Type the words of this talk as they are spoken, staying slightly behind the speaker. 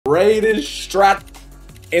Greatest strat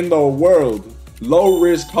in the world. Low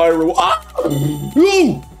risk, high reward.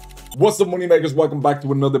 What's up, money makers? Welcome back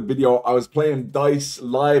to another video. I was playing dice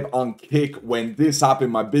live on Kick when this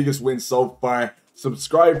happened. My biggest win so far.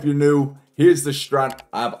 Subscribe if you're new. Here's the strat.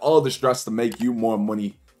 I have all the strats to make you more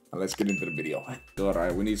money. And let's get into the video. God, all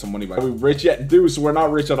right, we need some money back. Are we rich yet? Dude, so we're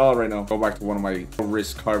not rich at all right now. Go back to one of my low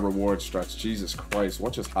risk, high reward strats. Jesus Christ,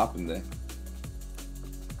 what just happened there?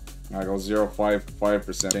 I go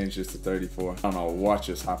 0.55%. Change this to 34. I don't know what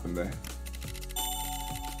just happened there.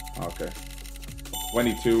 Okay.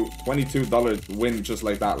 $22 win just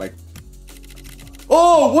like that. Like,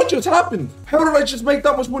 oh, what just happened? How did I just make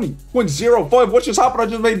that much money? Went 0.5. What just happened? I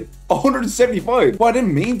just made 175. Well, I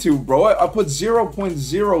didn't mean to, bro. I put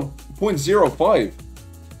 0.05.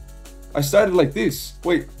 I started like this.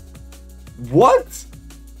 Wait, what?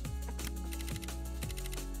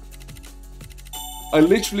 I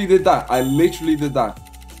literally did that. I literally did that.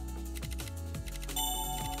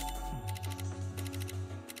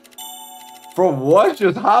 Bro, what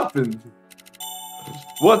just happened?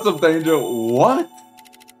 What's up, Danger? What?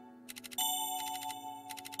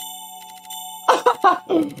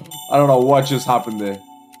 I don't know what just happened there.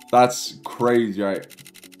 That's crazy, right?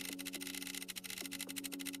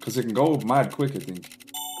 Because it can go mad quick, I think.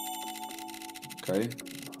 Okay.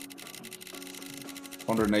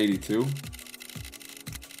 182.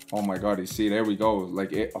 Oh my god, you see, there we go.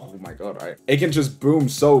 Like it, oh my god, right? It can just boom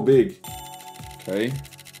so big. Okay.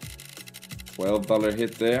 $12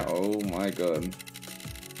 hit there. Oh my god.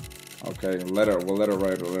 Okay, we'll let it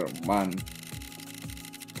ride. Man,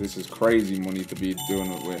 this is crazy money to be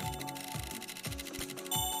doing it with.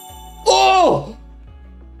 Oh!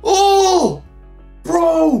 Oh!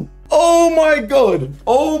 Bro! Oh my god!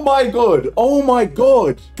 Oh my god! Oh my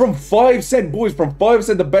god! From 5 cent, boys, from 5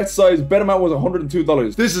 cent, the bet size, bet amount was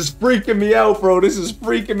 $102. This is freaking me out, bro. This is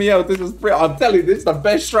freaking me out. I'm telling you, this is the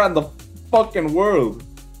best strat in the fucking world.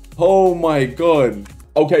 Oh my god.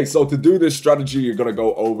 Okay, so to do this strategy, you're gonna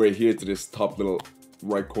go over here to this top little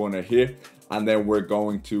right corner here, and then we're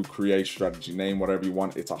going to create strategy name, whatever you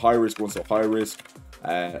want. It's a high risk one, so high risk.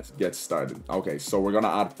 Get started. Okay, so we're gonna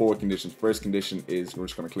add 4 conditions. First condition is we're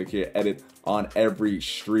just gonna click here, edit on every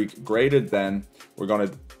streak greater than. We're gonna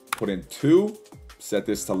put in 2, set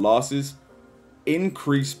this to losses,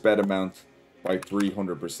 increase bet amount by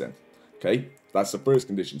 300%. Okay, that's the first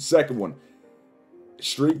condition. Second one,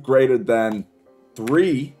 streak greater than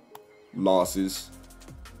 3 losses,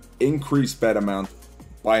 increase bet amount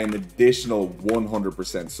by an additional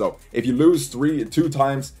 100%. So if you lose 2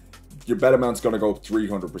 times, your bet amount's gonna go up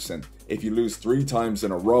 300%. If you lose 3 times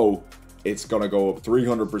in a row, it's gonna go up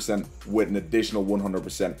 300% with an additional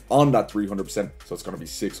 100% on that 300%. So it's gonna be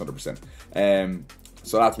 600%.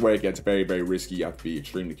 So that's where it gets very, very risky. You have to be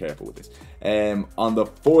extremely careful with this. On the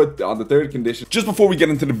third condition, just before we get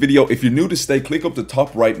into the video, if you're new to stay, click up the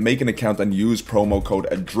top right, make an account and use promo code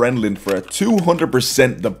adrenaline for a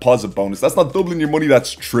 200% deposit bonus. That's not doubling your money,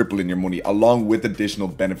 that's tripling your money, along with additional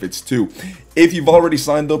benefits too. If you've already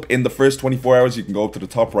signed up in the first 24 hours, you can go up to the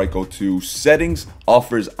top right, go to settings,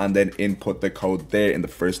 offers, and then input the code there in the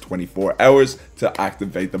first 24 hours to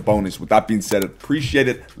activate the bonus. With that being said, appreciate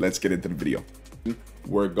it. Let's get into the video.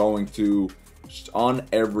 We're going to, on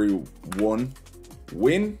every one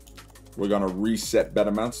win, we're going to reset bet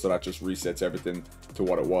amount. So that just resets everything to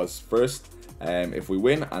what it was first. If we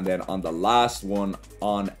win, and then on the last one,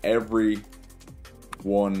 on every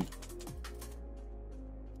one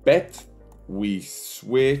bet, we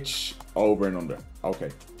switch over and under. Okay,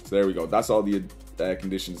 so there we go. That's all the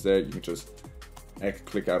conditions there. You can just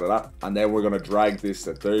click out of that, and then we're going to drag this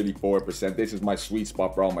to 34%. This is my sweet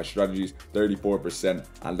spot for all my strategies, 34%,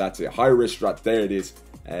 and that's it. High risk strat, there it is,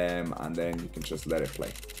 and then you can just let it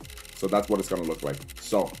play. So that's what it's going to look like.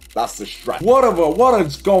 So that's the strat. What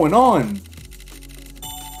is going on?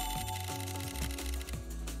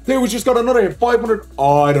 Dude, we just got another hit. 500.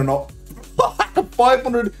 Oh, I don't know.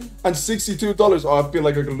 $562. Oh, I feel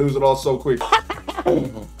like I could lose it all so quick.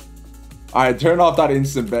 Alright, turn off that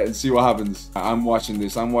instant bet and see what happens. I'm watching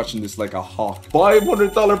this like a hawk.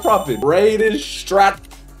 $500 profit. Greatest strat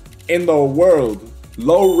in the world.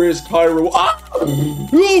 Low risk, high reward. Ah!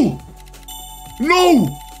 No! No!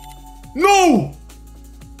 No!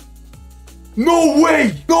 No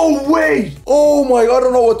way! No way! Oh my god, I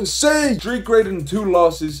don't know what to say. Streak greater than 2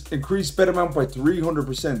 losses. Increase bet amount by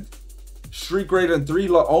 300%. Streak greater than 3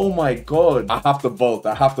 losses. Oh my god. I have to vote.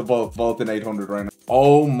 I have to vote. Vote in 800 right now.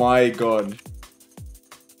 Oh my god.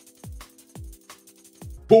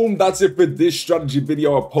 Boom, that's it for this strategy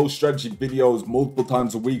video. I post strategy videos multiple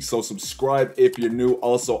times a week, so subscribe if you're new.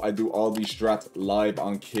 Also, I do all these strats live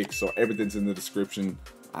on Kick, so everything's in the description.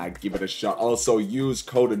 give it a shot. Also, use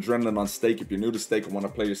code Adrenaline on Stake if you're new to Stake and want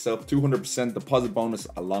to play yourself. 200% deposit bonus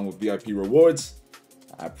along with VIP rewards.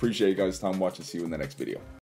 I appreciate you guys' time watching. See you in the next video.